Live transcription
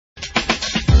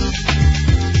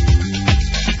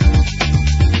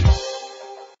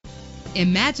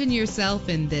Imagine yourself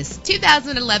in this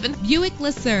 2011 Buick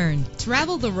Lucerne.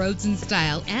 Travel the roads in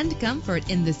style and comfort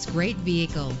in this great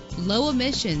vehicle. Low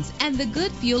emissions and the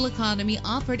good fuel economy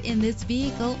offered in this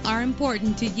vehicle are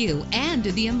important to you and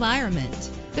to the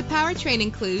environment. The powertrain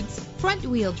includes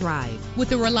front-wheel drive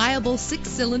with a reliable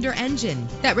 6-cylinder engine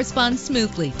that responds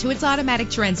smoothly to its automatic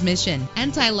transmission.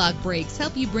 Anti-lock brakes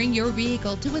help you bring your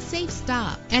vehicle to a safe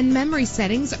stop. And memory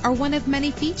settings are one of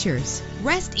many features.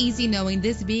 Rest easy knowing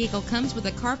this vehicle comes with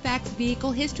a Carfax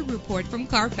Vehicle History Report from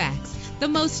Carfax, the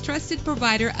most trusted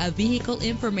provider of vehicle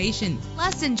information.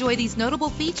 Plus, enjoy these notable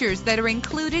features that are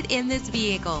included in this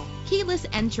vehicle: keyless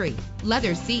entry,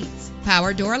 leather seats,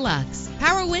 power door locks,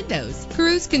 power windows,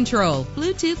 cruise control,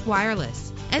 Bluetooth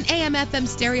wireless, an AM/FM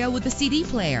stereo with a CD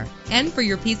player. And for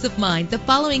your peace of mind, the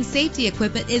following safety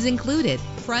equipment is included: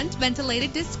 front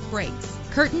ventilated disc brakes,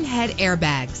 curtain head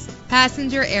airbags,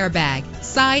 passenger airbag,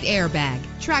 side airbag,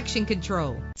 traction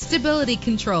control, stability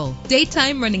control,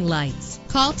 daytime running lights.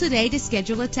 Call today to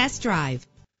schedule a test drive.